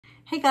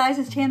Hey guys,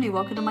 it's Tammy.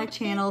 Welcome to my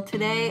channel.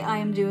 Today I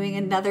am doing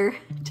another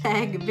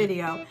tag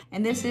video,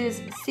 and this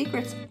is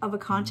Secrets of a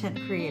Content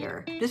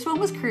Creator. This one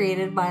was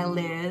created by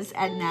Liz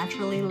at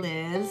Naturally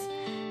Liz.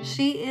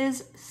 She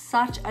is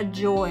such a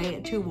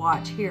joy to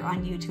watch here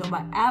on YouTube.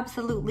 I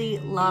absolutely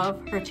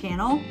love her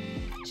channel.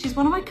 She's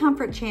one of my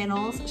comfort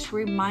channels. She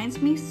reminds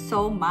me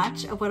so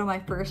much of one of my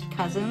first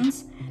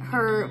cousins.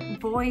 Her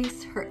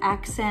voice, her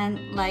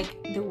accent,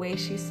 like the way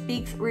she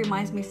speaks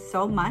reminds me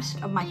so much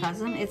of my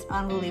cousin. It's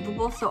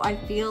unbelievable. So I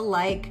feel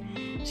like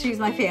she's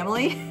my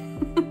family.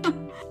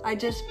 I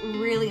just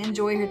really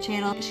enjoy her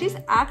channel. She's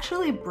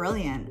actually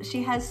brilliant.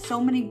 She has so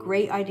many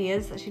great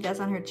ideas that she does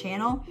on her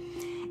channel.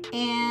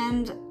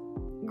 And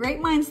great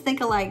minds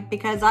think alike,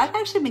 because I've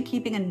actually been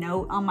keeping a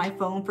note on my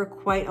phone for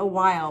quite a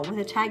while with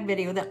a tag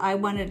video that I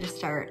wanted to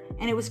start,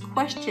 and it was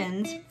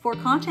questions for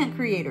content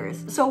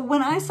creators. So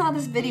when I saw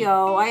this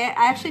video, I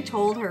actually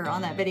told her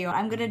on that video,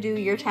 I'm gonna do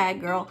your tag,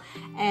 girl,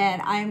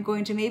 and I'm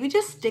going to maybe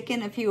just stick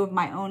in a few of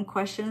my own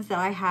questions that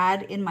I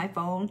had in my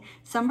phone.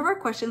 Some of our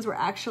questions were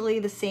actually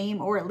the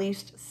same or at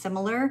least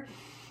similar.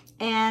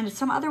 And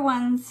some other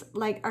ones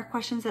are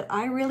questions that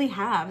I really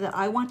have that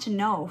I want to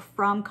know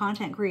from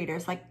content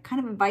creators, like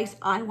kind of advice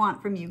I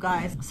want from you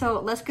guys. So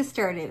let's get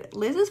started.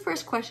 Liz's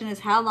first question is,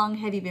 how long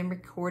have you been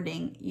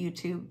recording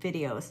YouTube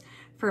videos?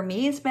 For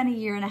me, it's been 1.5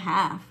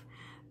 years.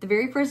 The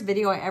very first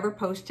video I ever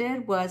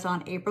posted was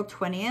on April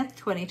 20th,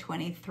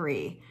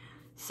 2023.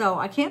 So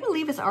I can't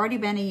believe it's already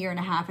been 1.5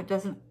 years. It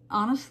doesn't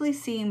honestly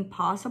seem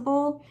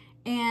possible.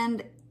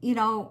 And you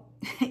know,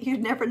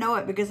 you'd never know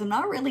it because I'm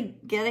not really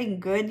getting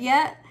good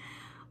yet.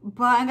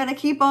 But I'm gonna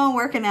keep on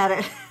working at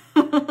it.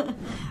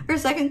 Her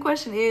second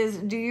question is,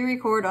 do you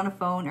record on a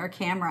phone or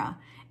camera?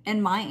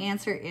 And my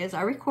answer is, I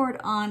record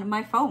on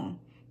my phone.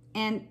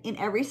 And in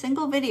every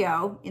single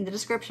video, in the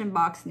description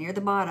box near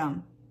the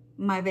bottom,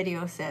 my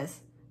video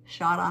says,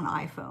 shot on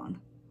iPhone.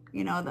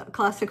 You know, the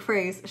classic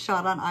phrase,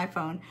 shot on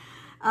iPhone.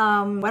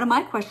 One of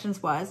my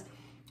questions was,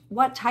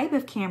 what type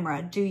of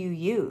camera do you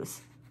use?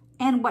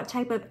 And what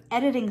type of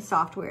editing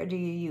software do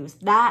you use?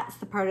 That's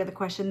the part of the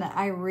question that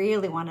I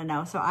really want to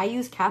know. So I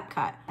use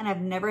CapCut, and I've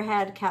never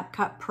had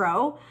CapCut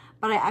Pro,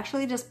 but I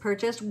actually just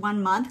purchased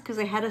 1 month because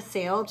I had a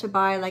sale to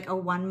buy like a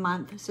 1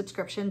 month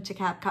subscription to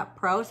CapCut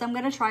Pro. So I'm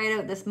going to try it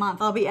out this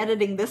month. I'll be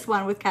editing this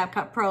one with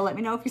CapCut Pro. Let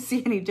me know if you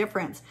see any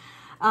difference.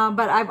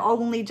 But I've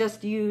only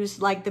just used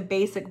like the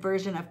basic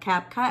version of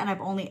CapCut, and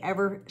I've only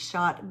ever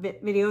shot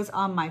videos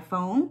on my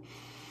phone.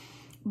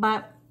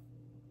 But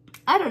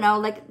I don't know,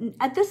 like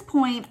at this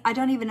point, I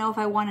don't even know if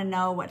I want to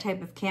know what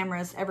type of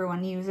cameras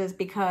everyone uses,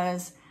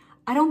 because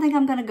I don't think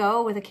I'm going to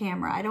go with a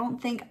camera. I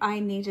don't think I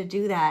need to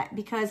do that,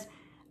 because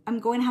I'm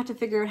going to have to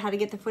figure out how to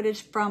get the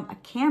footage from a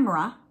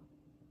camera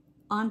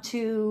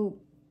onto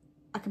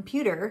a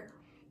computer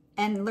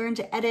and learn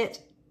to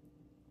edit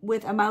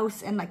with a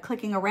mouse and like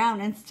clicking around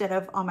instead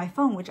of on my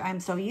phone, which I'm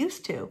so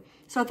used to.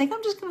 So I think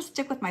I'm just going to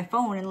stick with my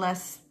phone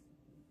unless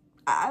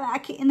I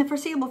can't, in the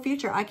foreseeable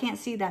future, I can't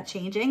see that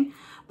changing.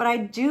 But I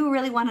do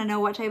really want to know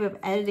what type of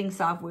editing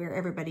software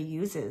everybody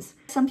uses.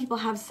 Some people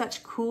have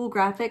such cool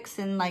graphics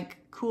and like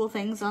cool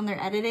things on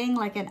their editing.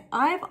 And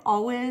I've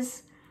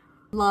always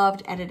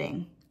loved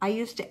editing. I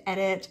used to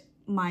edit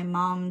my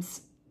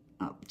mom's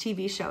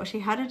TV show. She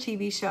had a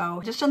TV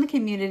show just on the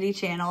community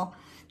channel,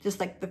 just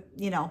like the,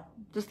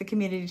 just the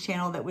community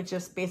channel that was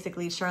just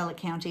basically Charlotte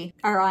County,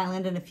 our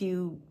island, and a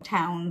few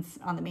towns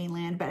on the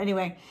mainland. But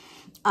anyway,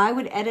 I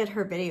would edit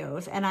her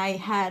videos, and I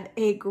had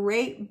a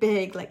great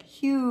big, like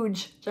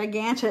huge,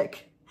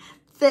 gigantic,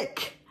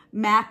 thick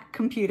Mac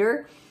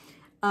computer.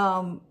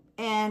 And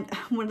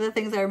one of the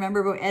things I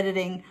remember about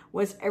editing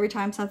was every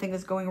time something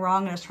was going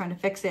wrong and I was trying to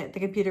fix it, the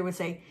computer would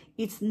say,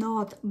 "It's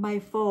not my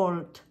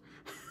fault."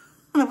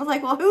 And I was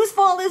like, well, whose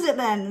fault is it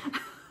then?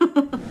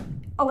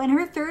 Oh, and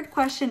her third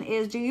question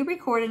is, do you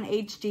record in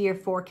HD or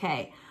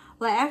 4K?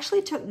 Well, I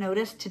actually took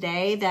notice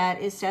today that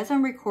it says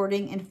I'm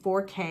recording in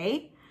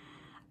 4K.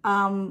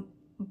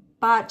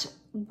 But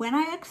when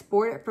I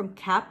export it from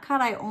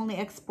CapCut, I only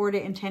export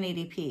it in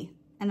 1080p.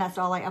 And that's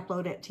all I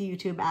upload it to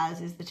YouTube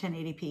as, is the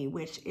 1080p,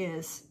 which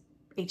is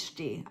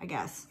HD, I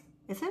guess.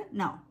 Is it?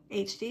 No,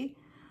 HD?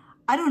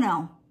 I don't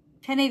know.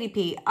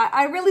 1080p.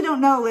 I really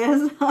don't know,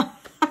 Liz.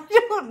 I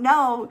don't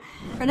know.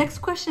 Our next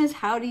question is,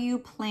 how do you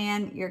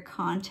plan your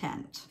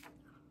content?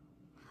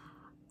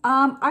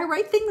 I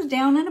write things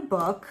down in a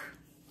book.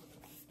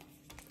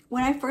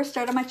 When I first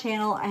started my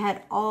channel, I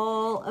had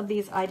all of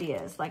these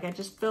ideas. Like, I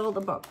just filled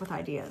a book with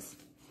ideas.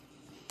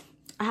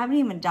 I haven't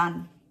even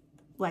done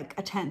like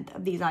 1/10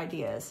 of these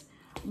ideas.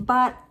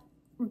 But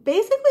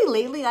basically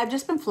lately, I've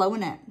just been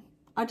flowing it.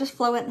 I just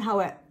flow it and hoe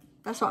it.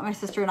 That's what my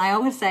sister and I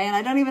always say. And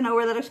I don't even know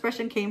where that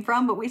expression came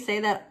from, but we say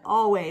that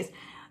always.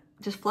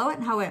 Just flow it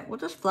and hoe it. We'll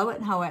just flow it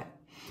and hoe it.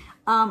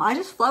 I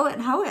just flow it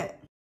and hoe it.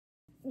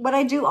 What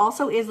I do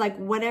also is, like,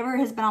 whatever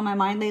has been on my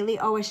mind lately,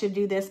 oh, I should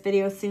do this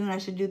video soon, I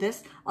should do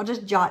this, I'll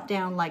just jot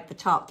down like the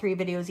top 3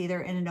 videos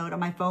either in a note on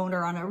my phone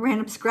or on a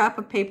random scrap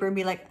of paper and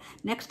be like,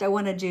 next I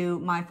want to do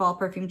my fall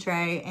perfume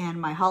tray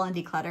and my haul and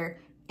declutter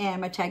and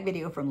my tag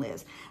video from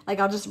Liz. Like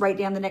I'll just write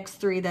down the next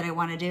 3 that I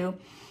want to do.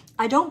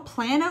 I don't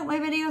plan out my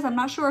videos. I'm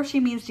not sure if she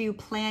means do you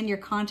plan your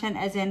content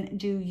as in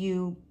do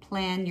you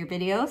plan your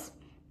videos.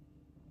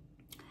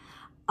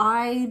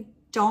 I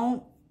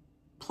don't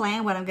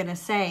plan what I'm going to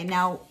say.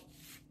 Now,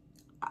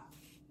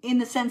 in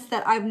the sense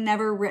that I've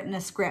never written a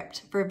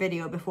script for a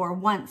video before.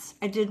 Once,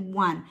 I did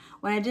one.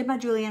 When I did my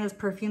Juliana's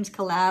Perfumes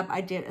collab,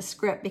 I did a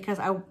script because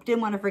I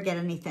didn't want to forget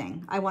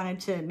anything. I wanted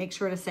to make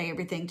sure to say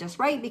everything just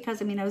right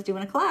because, I mean, I was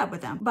doing a collab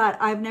with them. But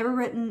I've never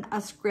written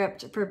a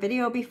script for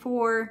video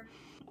before.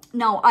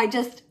 No,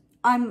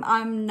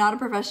 I'm not a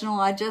professional.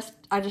 I just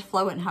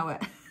flow it and how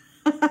it.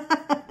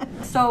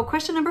 So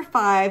question number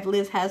 5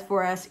 Liz has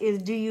for us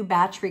is, do you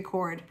batch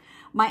record?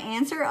 My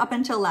answer up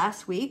until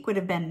last week would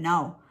have been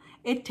no.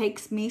 It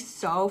takes me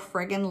so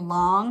friggin'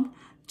 long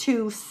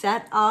to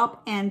set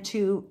up and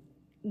to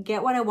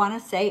get what I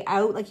want to say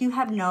out. Like, you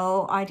have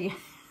no idea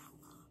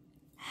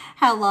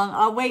how long.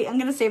 Oh, wait, I'm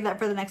going to save that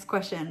for the next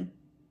question.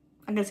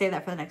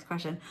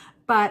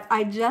 But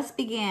I just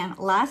began.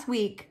 Last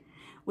week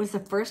was the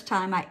first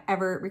time I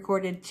ever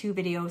recorded 2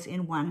 videos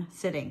in one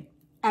sitting.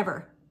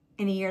 Ever.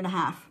 In a year and a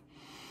half.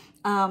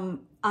 And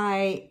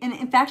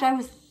in fact, I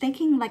was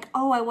thinking like,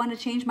 oh, I want to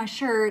change my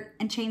shirt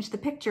and change the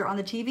picture on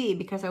the TV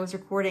because I was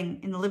recording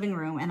in the living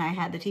room and I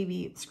had the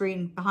TV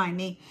screen behind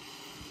me.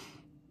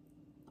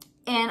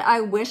 And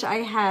I wish I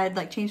had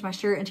like changed my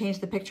shirt and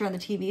changed the picture on the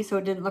TV so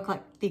it didn't look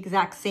like the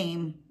exact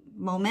same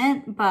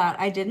moment, but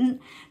I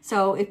didn't.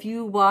 So if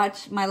you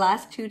watch my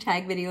last 2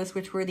 tag videos,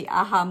 which were the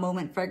Aha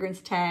Moment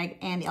fragrance tag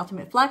and the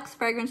Ultimate Flex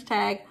fragrance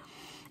tag,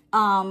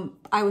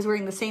 I was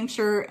wearing the same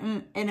shirt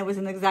and it was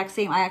in the exact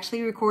same. I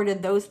actually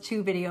recorded those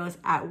 2 videos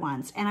at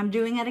once and I'm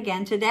doing it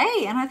again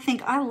today. And I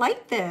think I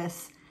like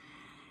this.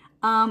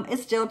 It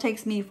still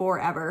takes me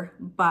forever,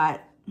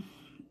 but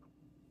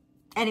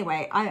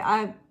anyway,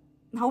 I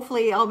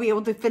hopefully I'll be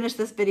able to finish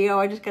this video.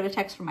 I just got a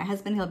text from my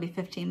husband. He'll be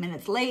 15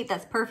 minutes late.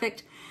 That's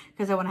perfect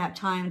because I want to have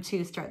time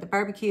to start the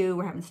barbecue.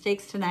 We're having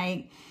steaks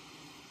tonight.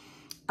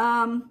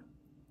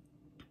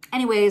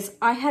 Anyways,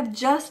 I have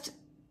just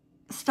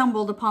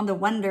stumbled upon the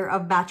wonder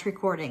of batch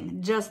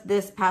recording just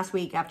this past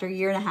week after a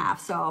year and a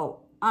half.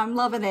 So I'm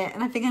loving it.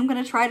 And I think I'm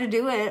going to try to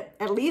do it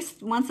at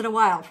least once in a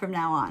while from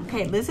now on.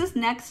 Okay, Liz's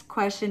next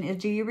question is,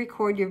 do you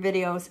record your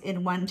videos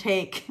in one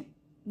take?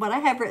 What I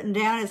have written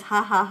down is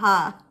ha ha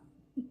ha.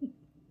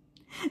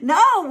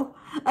 No,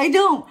 I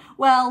don't.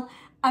 Well,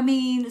 I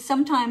mean,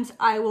 sometimes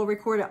I will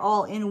record it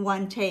all in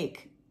one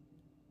take.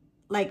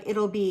 Like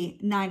it'll be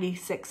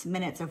 96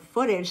 minutes of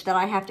footage that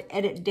I have to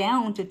edit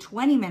down to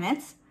 20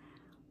 minutes.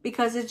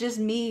 Because it's just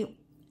me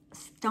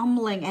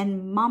stumbling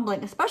and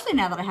mumbling, especially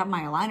now that I have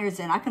my aligners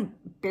in. I can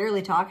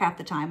barely talk half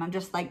the time. I'm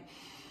just like,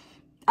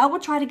 I will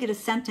try to get a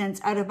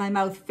sentence out of my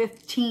mouth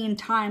 15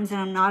 times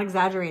and I'm not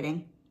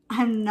exaggerating.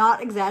 I'm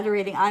not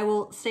exaggerating. I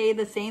will say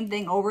the same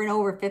thing over and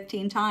over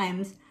 15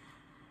 times.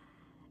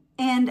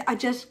 And I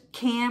just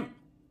can't,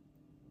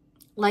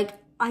 like,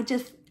 I'm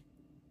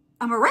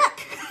a wreck.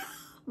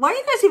 Why are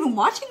you guys even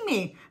watching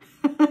me?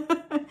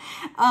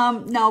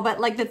 No, but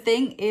like the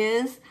thing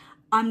is,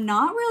 I'm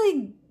not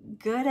really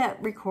good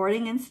at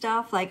recording and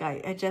stuff. Like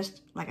I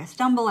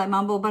stumble, I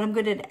mumble, but I'm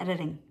good at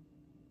editing.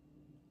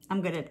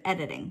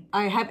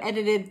 I have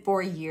edited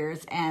for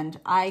years and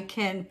I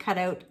can cut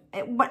out,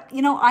 but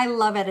you know, I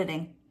love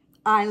editing.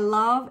 I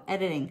love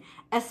editing,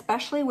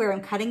 especially where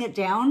I'm cutting it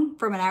down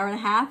from an hour and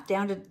a half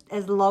down to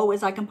as low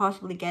as I can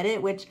possibly get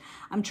it, which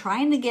I'm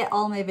trying to get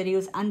all my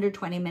videos under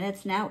 20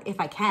 minutes now if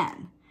I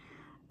can.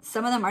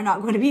 Some of them are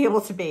not going to be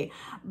able to be,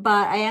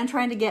 but I am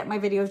trying to get my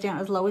videos down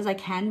as low as I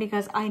can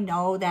because I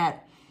know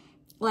that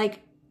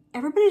like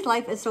everybody's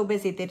life is so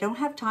busy. They don't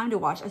have time to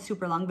watch a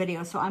super long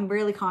video. So I'm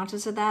really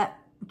conscious of that.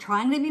 I'm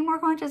trying to be more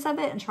conscious of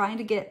it and trying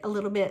to get a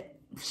little bit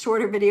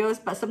shorter videos,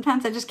 but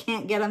sometimes I just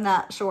can't get them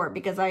that short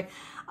because I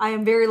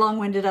am very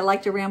long-winded. I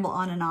like to ramble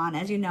on and on.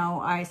 As you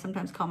know, I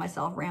sometimes call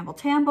myself Ramble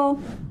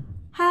Tambo.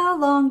 How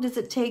long does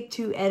it take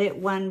to edit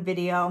one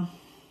video?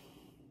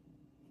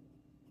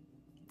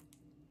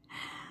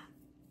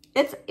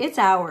 It's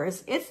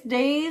hours, it's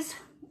days,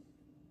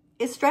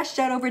 it's stretched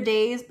out over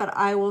days, but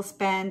I will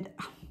spend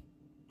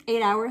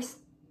 8 hours,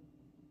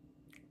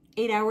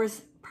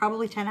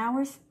 probably 10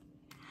 hours.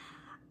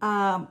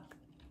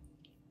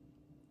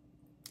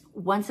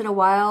 Once in a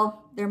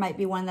while, there might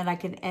be one that I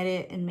could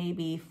edit in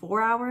maybe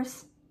 4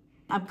 hours.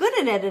 I'm good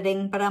at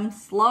editing, but I'm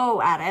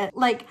slow at it.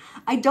 Like,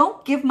 I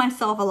don't give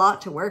myself a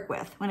lot to work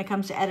with when it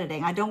comes to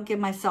editing. I don't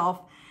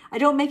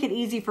make it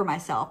easy for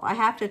myself. I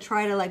have to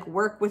try to like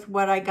work with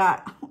what I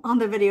got on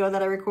the video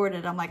that I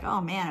recorded. I'm like,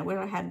 oh man, I wish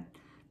I had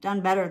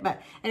done better.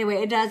 But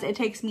anyway, it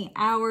takes me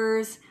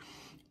hours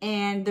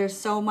and there's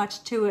so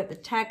much to it, the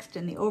text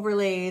and the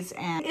overlays,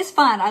 and it's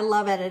fun. I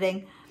love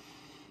editing,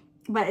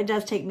 but it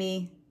does take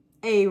me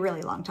a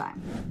really long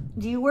time.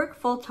 Do you work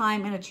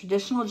full-time in a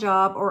traditional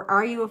job or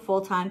are you a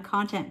full-time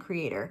content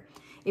creator?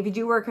 If you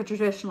do work a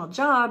traditional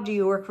job, do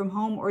you work from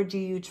home or do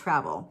you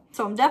travel?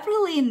 So I'm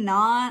definitely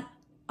not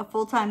a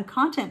full-time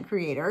content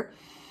creator.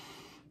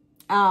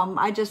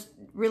 I just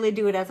really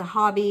do it as a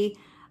hobby.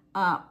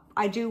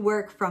 I do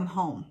work from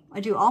home. I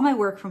do all my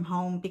work from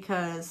home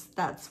because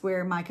that's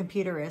where my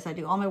computer is. I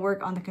do all my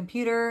work on the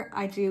computer.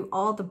 I do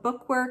all the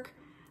book work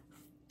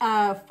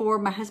for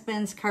my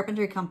husband's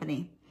carpentry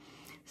company.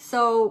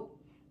 So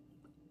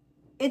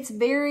it's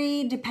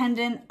very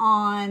dependent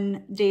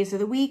on days of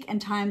the week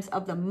and times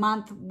of the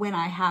month when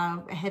I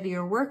have a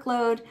heavier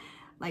workload.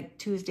 Like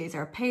Tuesdays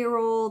are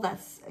payroll.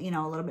 That's, you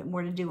know, a little bit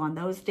more to do on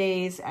those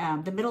days.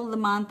 The middle of the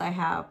month, I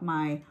have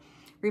my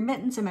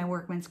remittance and my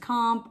workman's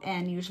comp,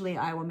 and usually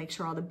I will make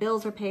sure all the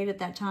bills are paid at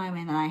that time,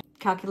 and then I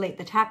calculate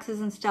the taxes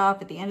and stuff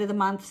at the end of the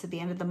month. So the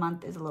end of the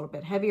month is a little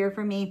bit heavier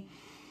for me.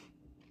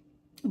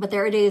 But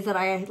there are days that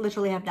I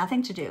literally have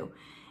nothing to do.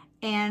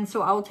 And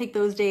so I will take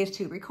those days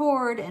to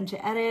record and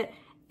to edit.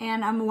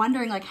 And I'm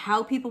wondering like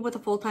how people with a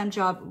full-time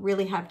job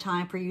really have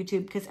time for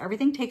YouTube, because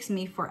everything takes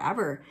me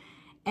forever.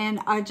 And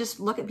I just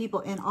look at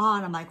people in awe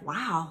and I'm like,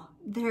 wow,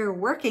 they're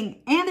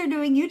working and they're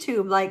doing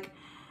YouTube. Like,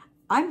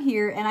 I'm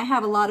here and I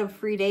have a lot of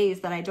free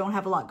days that I don't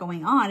have a lot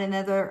going on. And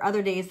then there are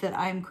other days that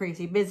I'm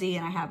crazy busy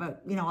and I have a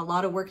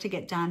lot of work to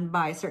get done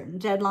by a certain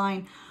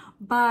deadline.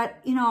 But,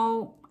 you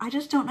know, I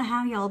just don't know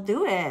how y'all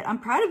do it. I'm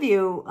proud of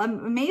you.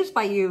 I'm amazed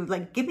by you.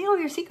 Like, give me all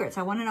your secrets.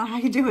 I want to know how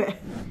you do it.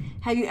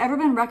 Have you ever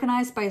been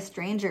recognized by a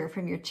stranger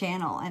from your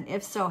channel? And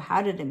if so,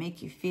 how did it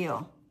make you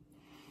feel?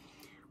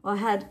 Well, I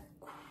had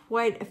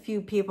quite a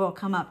few people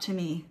come up to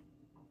me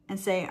and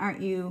say,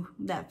 aren't you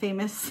that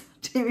famous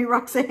Jamie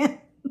Roxanne?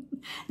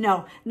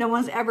 No, no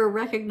one's ever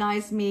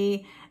recognized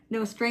me.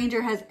 No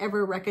stranger has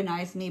ever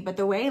recognized me. But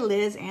the way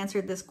Liz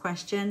answered this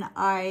question,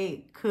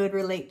 I could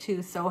relate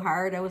to so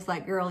hard. I was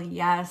like, girl,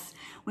 yes.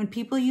 When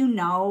people you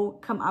know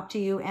come up to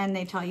you and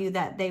they tell you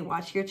that they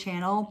watch your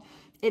channel,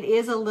 it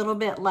is a little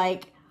bit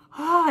like,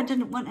 oh, I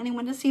didn't want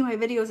anyone to see my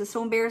videos. It's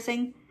so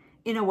embarrassing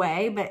in a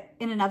way, but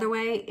in another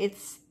way,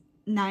 it's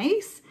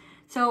nice.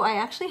 So I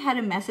actually had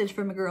a message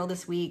from a girl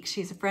this week.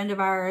 She's a friend of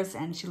ours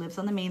and she lives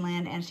on the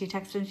mainland, and she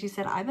texted and she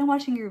said, I've been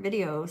watching your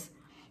videos,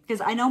 because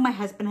I know my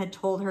husband had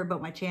told her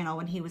about my channel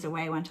when he was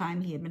away one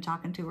time. He had been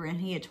talking to her and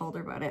he had told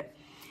her about it.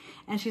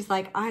 And she's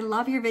like, I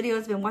love your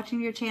videos, been watching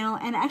your channel,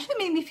 and it actually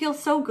made me feel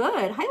so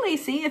good. Hi,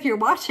 Lacey, if you're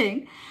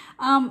watching.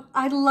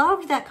 I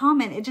loved that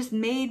comment. It just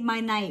made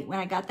my night when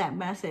I got that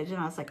message. And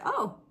I was like,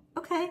 oh,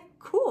 okay,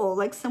 cool.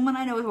 Like someone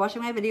I know is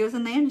watching my videos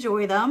and they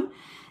enjoy them.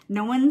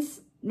 No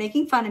one's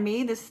making fun of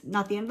me. This is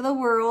not the end of the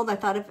world. I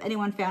thought if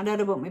anyone found out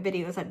about my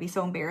videos, I'd be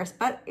so embarrassed,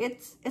 but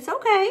it's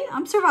okay.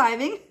 I'm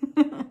surviving.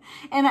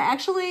 And I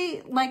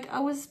actually, like, I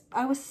was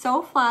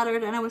so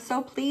flattered and I was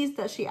so pleased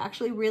that she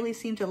actually really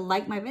seemed to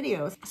like my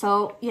videos.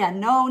 So yeah,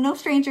 no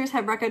strangers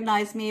have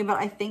recognized me, but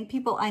I think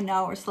people I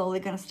know are slowly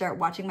going to start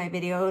watching my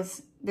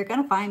videos. They're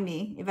going to find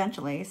me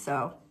eventually.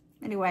 So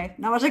anyway,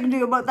 not much I can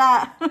do about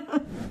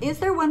that. Is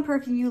there one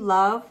perfume you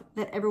love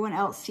that everyone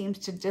else seems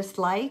to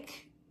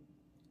dislike?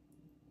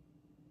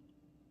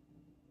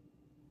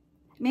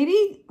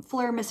 Maybe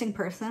Fleur Missing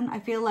Person. I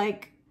feel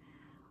like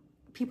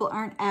people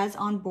aren't as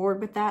on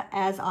board with that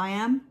as I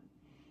am.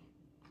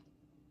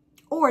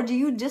 Or do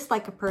you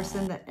dislike a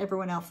person that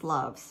everyone else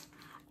loves?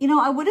 You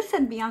know, I would have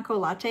said Bianco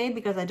Latte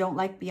because I don't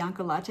like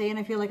Bianco Latte and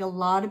I feel like a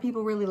lot of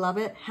people really love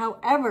it.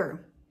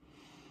 However,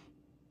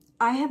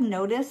 I have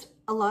noticed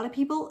a lot of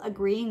people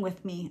agreeing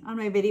with me on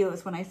my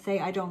videos when I say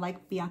I don't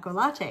like Bianco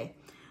Latte.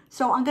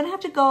 So I'm going to have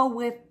to go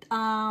with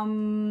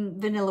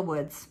Vanilla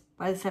Woods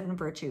by the 7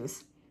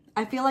 Virtues.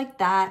 I feel like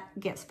that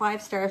gets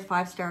 5 stars,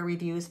 5-star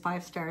reviews,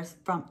 5 stars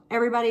from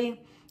everybody.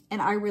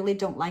 And I really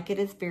don't like it.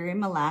 It's very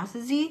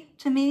molassesy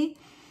to me.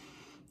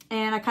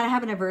 And I kind of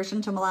have an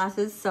aversion to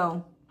molasses.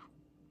 So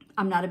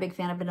I'm not a big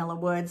fan of Vanilla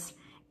Woods.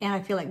 And I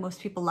feel like most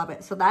people love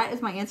it. So that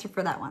is my answer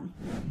for that one.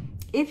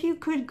 If you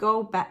could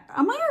go back,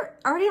 am I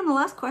already on the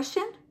last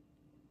question?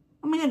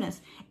 Oh my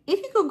goodness. If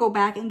you could go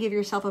back and give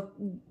yourself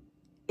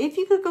if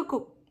you could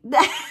go,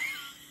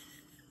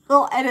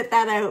 I'll edit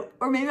that out.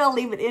 Or maybe I'll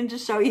leave it in to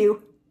show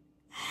you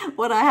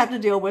what I have to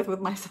deal with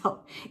myself.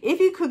 If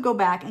you could go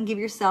back and give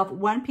yourself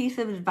one piece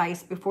of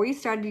advice before you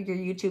started your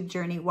YouTube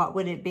journey, what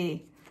would it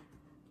be?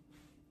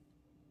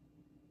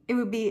 It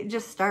would be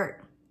just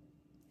start.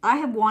 I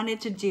have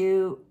wanted to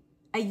do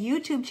a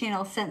YouTube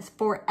channel since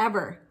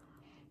forever,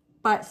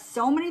 but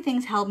so many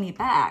things held me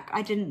back.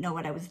 I didn't know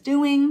what I was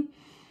doing.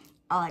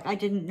 I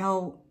didn't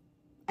know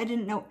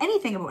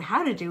anything about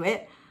how to do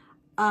it.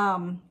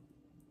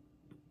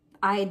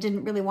 I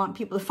didn't really want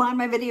people to find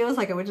my videos,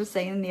 like I was just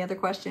saying in the other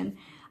question.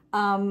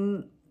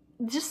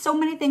 Just so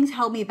many things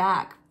held me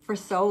back for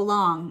so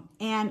long.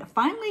 And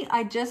finally,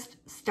 I just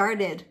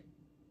started.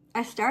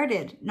 I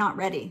started not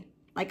ready.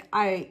 Like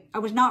I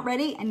was not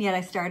ready, and yet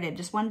I started.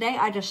 Just one day,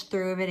 I just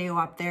threw a video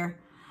up there.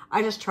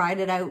 I just tried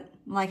it out.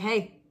 I'm like,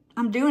 hey,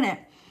 I'm doing it.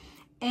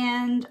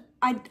 And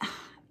I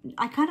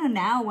kind of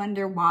now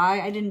wonder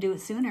why I didn't do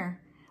it sooner.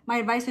 My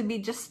advice would be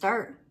just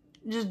start.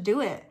 Just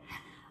do it.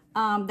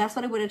 That's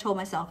what I would have told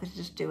myself, is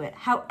just do it.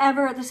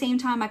 However, at the same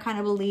time, I kind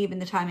of believe in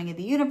the timing of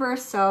the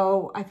universe.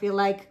 So I feel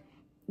like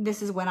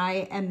this is when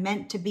I am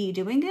meant to be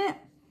doing it.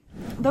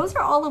 Those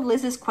are all of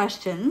Liz's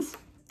questions.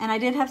 And I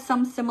did have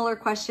some similar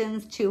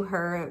questions to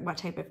her. What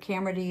type of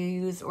camera do you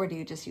use, or do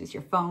you just use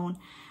your phone?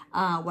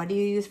 What do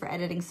you use for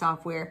editing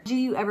software? Do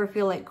you ever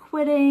feel like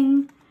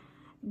quitting?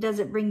 Does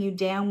it bring you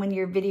down when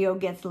your video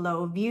gets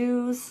low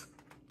views?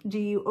 Do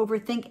you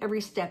overthink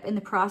every step in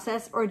the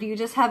process, or do you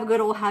just have a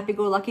good old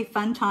happy-go-lucky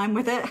fun time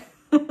with it?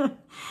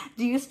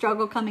 Do you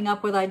struggle coming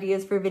up with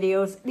ideas for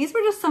videos? These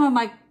were just some of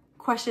my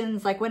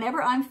questions. Like,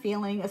 whenever I'm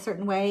feeling a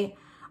certain way,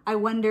 I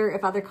wonder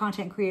if other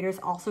content creators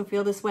also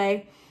feel this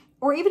way,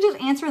 or even just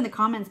answer in the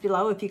comments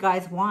below if you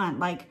guys want.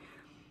 Like,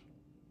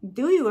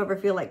 do you ever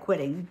feel like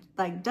quitting?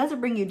 Like, does it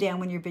bring you down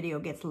when your video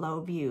gets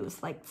low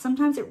views? Like,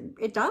 sometimes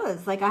it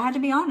does. Like, I had to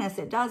be honest,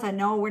 it does. I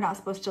know we're not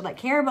supposed to like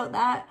care about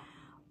that,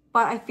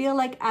 but I feel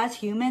like as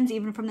humans,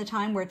 even from the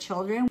time we're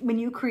children, when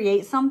you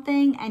create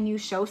something and you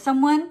show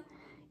someone,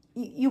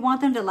 you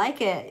want them to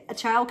like it. A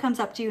child comes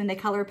up to you and they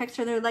color a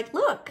picture. They're like,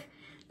 look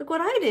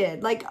what I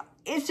did. Like,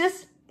 it's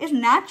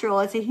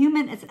natural. It's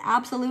an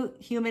absolute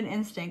human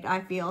instinct,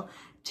 I feel,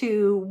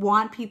 to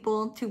want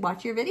people to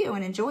watch your video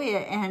and enjoy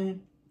it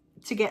and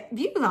to get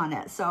views on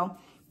it. So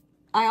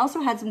I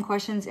also had some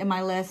questions in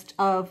my list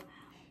of,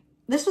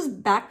 this was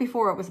back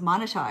before it was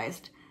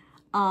monetized.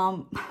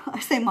 I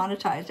say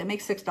monetized, it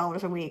makes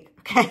 $6 a week,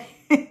 okay?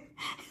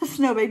 It's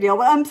no big deal,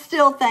 but I'm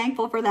still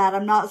thankful for that.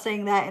 I'm not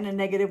saying that in a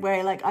negative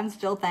way. Like, I'm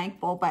still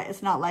thankful, but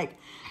it's not like,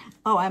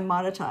 oh, I'm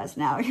monetized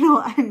now. You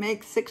know, I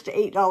make $6 to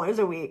 $8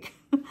 a week.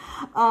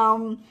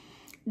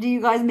 Do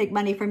you guys make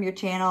money from your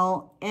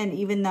channel? And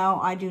even though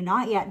I do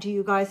not yet, do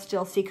you guys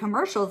still see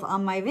commercials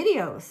on my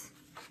videos?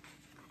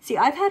 See,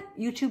 I've had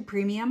YouTube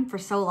Premium for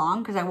so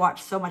long because I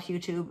watch so much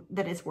YouTube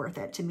that it's worth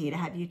it to me to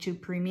have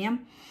YouTube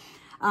Premium.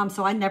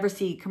 So I never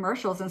see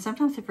commercials, and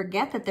sometimes I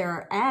forget that there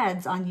are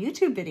ads on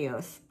YouTube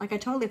videos. Like, I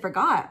totally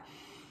forgot.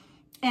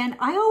 And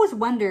I always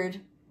wondered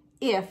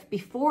if,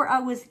 before I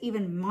was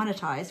even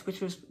monetized,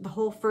 which was the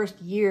whole first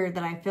year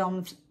that I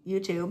filmed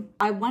YouTube,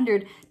 I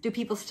wondered, do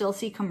people still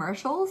see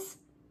commercials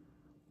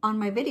on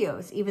my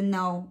videos, even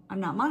though I'm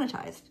not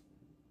monetized?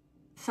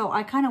 So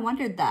I kind of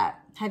wondered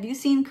that. Have you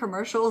seen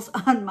commercials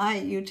on my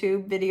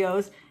YouTube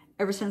videos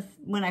ever since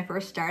when I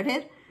first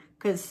started?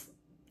 Because,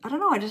 I don't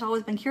know, I just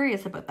always been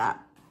curious about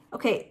that.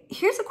 Okay,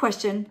 here's a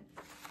question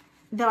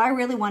that I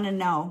really want to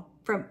know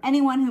from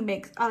anyone who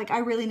makes, like, I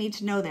really need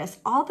to know this.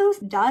 All those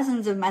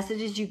dozens of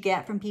messages you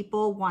get from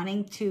people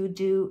wanting to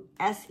do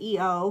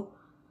SEO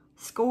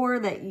score,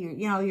 that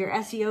you know, your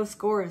SEO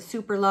score is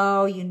super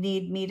low, you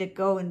need me to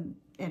go and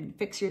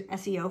fix your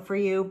SEO for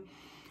you.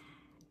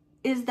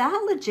 Is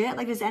that legit?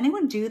 Like, does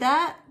anyone do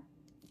that?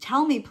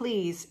 Tell me,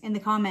 please, in the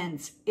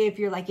comments if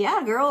you're like,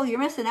 yeah, girl, you're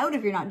missing out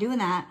if you're not doing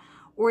that.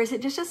 Or is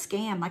it just a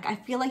scam? Like, I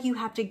feel like you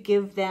have to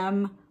give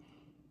them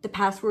the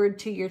password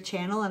to your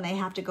channel and they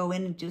have to go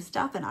in and do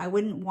stuff. And I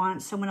wouldn't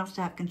want someone else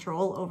to have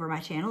control over my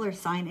channel or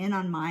sign in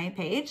on my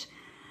page.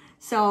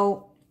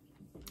 So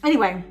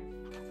anyway,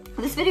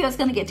 this video is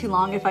going to get too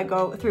long if I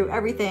go through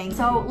everything.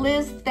 So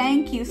Liz,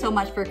 thank you so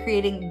much for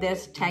creating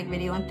this tag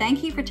video, and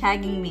thank you for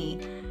tagging me.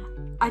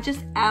 I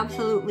just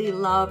absolutely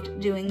loved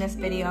doing this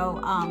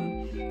video.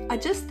 I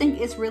just think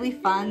it's really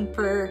fun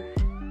for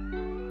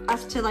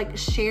us to like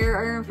share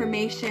our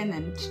information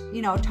and,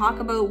 you know, talk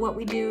about what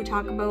we do,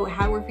 talk about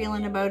how we're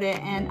feeling about it.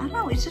 And I don't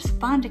know, it's just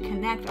fun to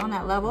connect on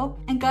that level.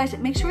 And guys,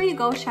 make sure you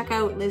go check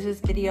out Liz's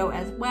video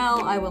as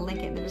well. I will link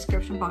it in the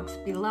description box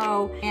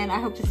below. And I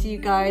hope to see you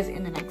guys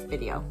in the next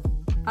video.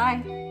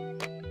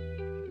 Bye.